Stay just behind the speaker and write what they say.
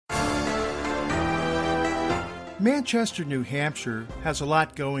Manchester, New Hampshire has a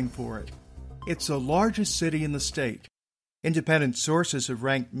lot going for it. It's the largest city in the state. Independent sources have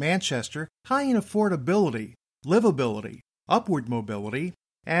ranked Manchester high in affordability, livability, upward mobility,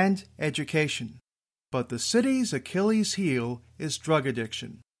 and education. But the city's Achilles heel is drug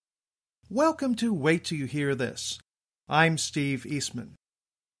addiction. Welcome to Wait Till You Hear This. I'm Steve Eastman.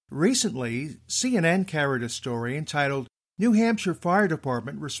 Recently, CNN carried a story entitled, New Hampshire Fire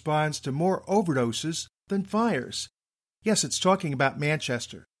Department Responds to More Overdoses Than Fires. Yes, it's talking about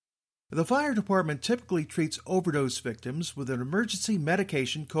Manchester. The fire department typically treats overdose victims with an emergency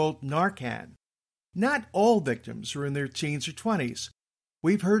medication called Narcan. Not all victims are in their teens or 20s.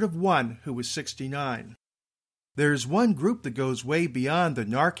 We've heard of one who was 69. There's one group that goes way beyond the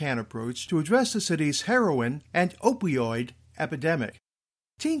Narcan approach to address the city's heroin and opioid epidemic.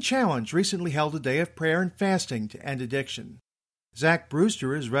 Teen Challenge recently held a day of prayer and fasting to end addiction. Zach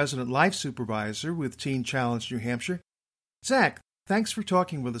Brewster is resident life supervisor with Teen Challenge New Hampshire. Zach, thanks for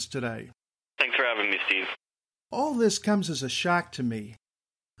talking with us today. Thanks for having me, Steve. All this comes as a shock to me.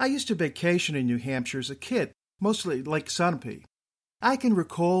 I used to vacation in New Hampshire as a kid, mostly at Lake Sunapee. I can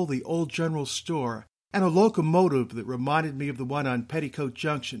recall the old general store and a locomotive that reminded me of the one on Petticoat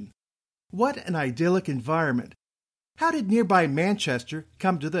Junction. What an idyllic environment. How did nearby Manchester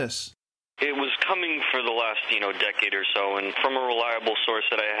come to this? It was coming for the last, decade or so, and from a reliable source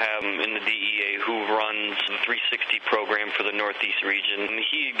that I have in the DEA who runs the 360 program for the Northeast region,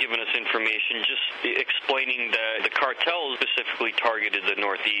 he had given us information just explaining that the cartel specifically targeted the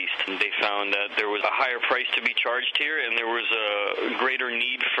Northeast. They found that there was a higher price to be charged here, and there was a greater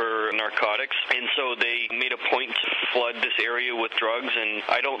need for narcotics, and so they made a point to flood this area with drugs, and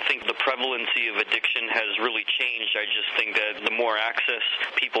I don't think the prevalency of addiction has really changed. I just think that the more access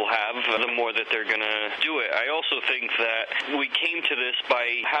people have, the more that they're going to do it. I also think that we came to this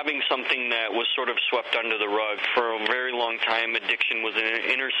by having something that was sort of swept under the rug. For a very long time, addiction was an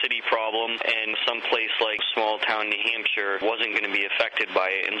inner city problem, and someplace like small town New Hampshire wasn't going to be affected by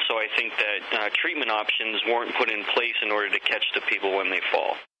it. And so I think that treatment options weren't put in place in order to catch the people when they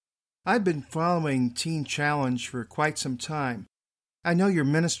fall. I've been following Teen Challenge for quite some time. I know your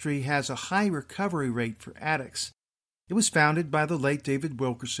ministry has a high recovery rate for addicts. It was founded by the late David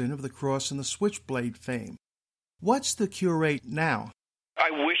Wilkerson of the Cross and the Switchblade fame. What's the cure rate now? I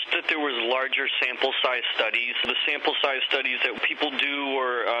wish that there was larger sample size studies. The sample size studies that people do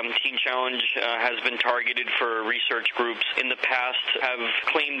or Teen Challenge has been targeted for research groups in the past have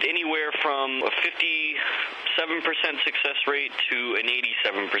claimed anywhere from a 57% success rate to an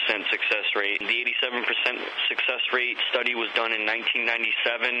 87% success rate. The 87% success rate study was done in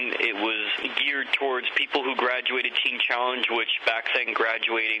 1997. It was geared towards people who graduated Teen Challenge, which back then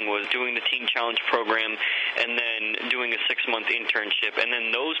graduating was doing the Teen Challenge program and then doing a 6-month internship. And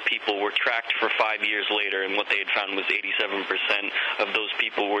then those people were tracked for 5 years later, and what they had found was 87% of those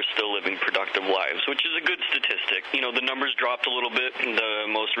people were still living productive lives, which is a good statistic. The numbers dropped a little bit. The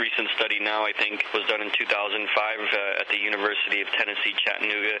most recent study now, I think, was done in 2005 at the University of Tennessee,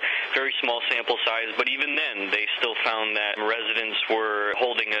 Chattanooga. Very small sample size, but even then, they still found that residents were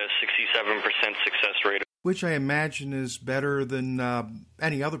holding a 67% success rate. Which I imagine is better than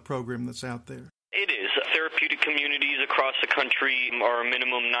any other program that's out there. It is. Therapeutic communities across the country are a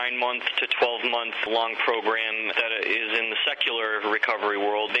minimum 9-month to 12-month long program that is in the secular recovery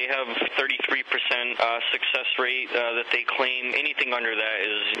world. They have 33% success rate that they claim. Anything under that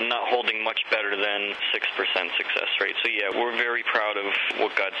is not holding much better than 6% success rate. So yeah, we're very proud of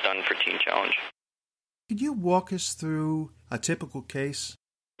what God's done for Teen Challenge. Could you walk us through a typical case?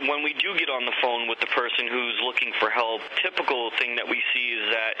 When we do get on the phone with the person who's looking for help, typical thing that we see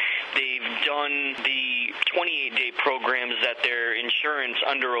is that they've done the 28-day programs that their insurance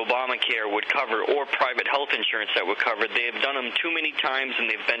under Obamacare would cover or private health insurance that would cover. They have done them too many times, and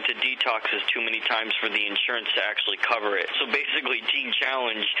they've been to detoxes too many times for the insurance to actually cover it. So basically, Teen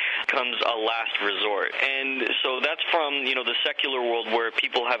Challenge becomes a last resort. And so that's from, the secular world where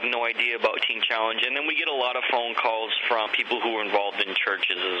people have no idea about Teen Challenge. And then we get a lot of phone calls from people who are involved in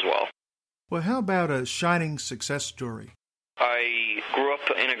churches as well. Well, how about a shining success story? I grew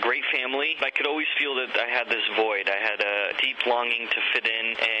up in a great family. I could always feel that I had this void. I had a deep longing to fit in,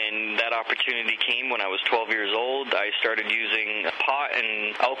 and that opportunity came when I was 12 years old. I started using pot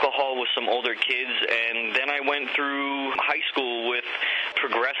and alcohol with some older kids, and then I went through high school with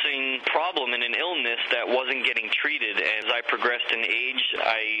progressing problem and an illness that wasn't getting treated. As I progressed in age,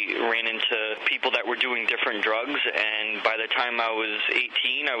 I ran into people that were doing different drugs, and by the time I was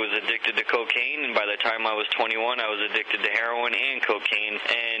 18, I was addicted to cocaine, and by the time I was 21, I was addicted to heroin and cocaine,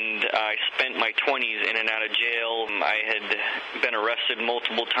 and I spent my 20s in and out of jail. I had been arrested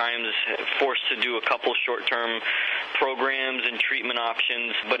multiple times, forced to do a couple short-term programs and treatment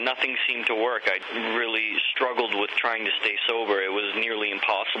options, but nothing seemed to work. I really struggled with trying to stay sober. It was nearly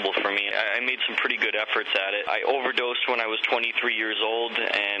impossible for me. I made some pretty good efforts at it. I overdosed when I was 23 years old,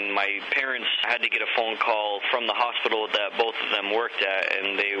 and my parents had to get a phone call from the hospital that both of them worked at,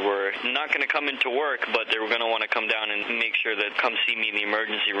 and they were not going to come into work, but they were going to want to come down and make sure that come see me in the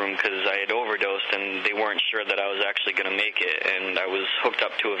emergency room because I had overdosed, and they weren't sure that I was actually going to make it. And I was hooked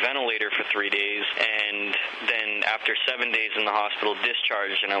up to a ventilator for 3 days, and then after 7 days in the hospital,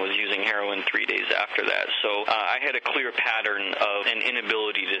 discharged, and I was using heroin 3 days after that. So I had a clear pattern of an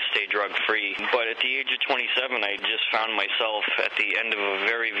inability to stay drug-free. But at the age of 27, I just found myself at the end of a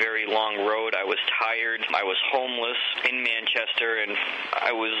very, very long road. I was tired. I was homeless in Manchester, and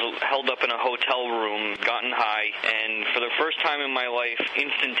I was held up in a hotel room, gotten high, and for the first time in my life,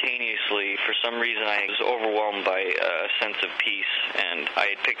 instantaneously, for some reason, I was overwhelmed by a sense of peace, and I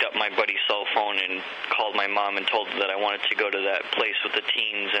had picked up my buddy's cell phone and called my mom and told her that I wanted to go to that place with the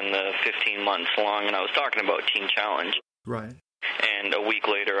teens and the 15 months long, and I was talking about Teen Challenge. Right. And a week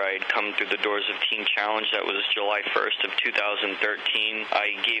later, I had come through the doors of Teen Challenge. That was July 1st of 2013.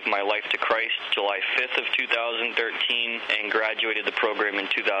 I gave my life to Christ July 5th of 2013 and graduated the program in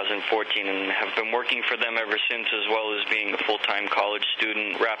 2014 and have been working for them ever since, as well as being a full-time college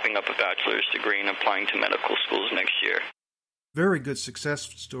student, wrapping up a bachelor's degree and applying to medical schools next year. Very good success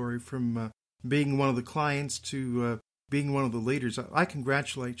story from being one of the clients to being one of the leaders. I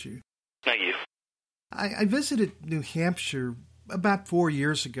congratulate you. Thank you. I visited New Hampshire about 4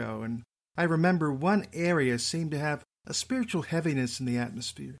 years ago, and I remember one area seemed to have a spiritual heaviness in the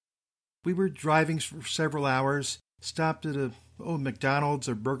atmosphere. We were driving for several hours, stopped at a McDonald's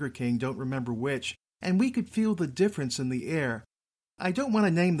or Burger King, don't remember which, and we could feel the difference in the air. I don't want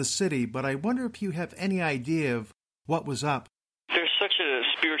to name the city, but I wonder if you have any idea of what was up. There's such a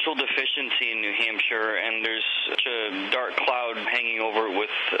spiritual deficiency in New Hampshire, and there's such a dark cloud hanging over it with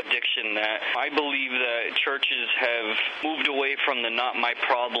addiction that I believe that churches have moved away from the not my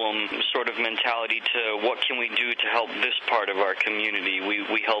problem sort of mentality to what can we do to help this part of our community.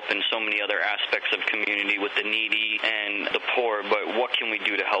 We help in so many other aspects of community with the needy and the poor, but what can we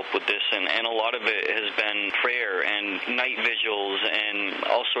do to help with this? And a lot of it has been prayer and night vigils and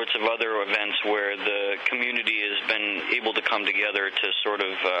all sorts of other events where the community has been able to come together to sort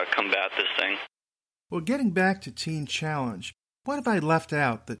of combat this thing. Well, getting back to Teen Challenge, what have I left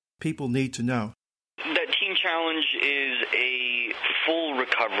out that people need to know? That Teen Challenge is a full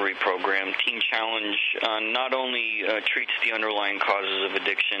recovery program. Teen Challenge not only treats the underlying causes of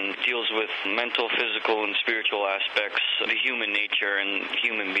addiction, deals with mental, physical, and spiritual aspects of the human nature and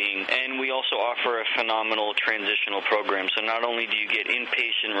human being. And we also offer a phenomenal transitional program. So not only do you get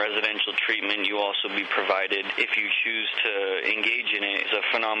inpatient residential treatment, you also be provided, if you choose to engage in it, is a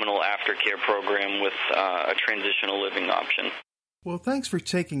phenomenal aftercare program with a transitional living option. Well, thanks for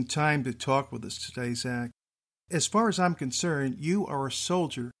taking time to talk with us today, Zach. As far as I'm concerned, you are a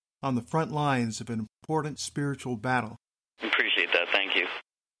soldier on the front lines of an important spiritual battle. Appreciate that. Thank you.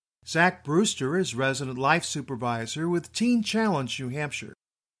 Zach Brewster is Resident Life Supervisor with Teen Challenge New Hampshire.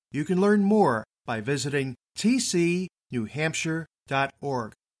 You can learn more by visiting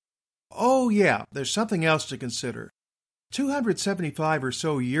tcnewhampshire.org. Oh yeah, there's something else to consider. 275 or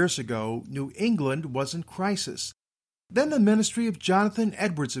so years ago, New England was in crisis. Then the ministry of Jonathan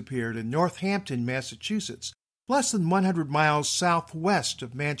Edwards appeared in Northampton, Massachusetts, less than 100 miles southwest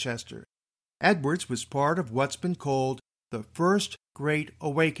of Manchester. Edwards was part of what's been called the First Great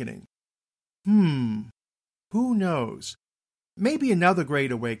Awakening. Who knows? Maybe another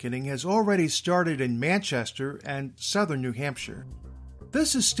Great Awakening has already started in Manchester and southern New Hampshire.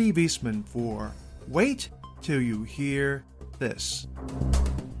 This is Steve Eastman for Wait Till You Hear This.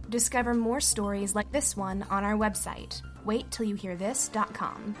 Discover more stories like this one on our website,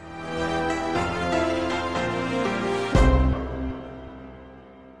 waittillYouHearThis.com.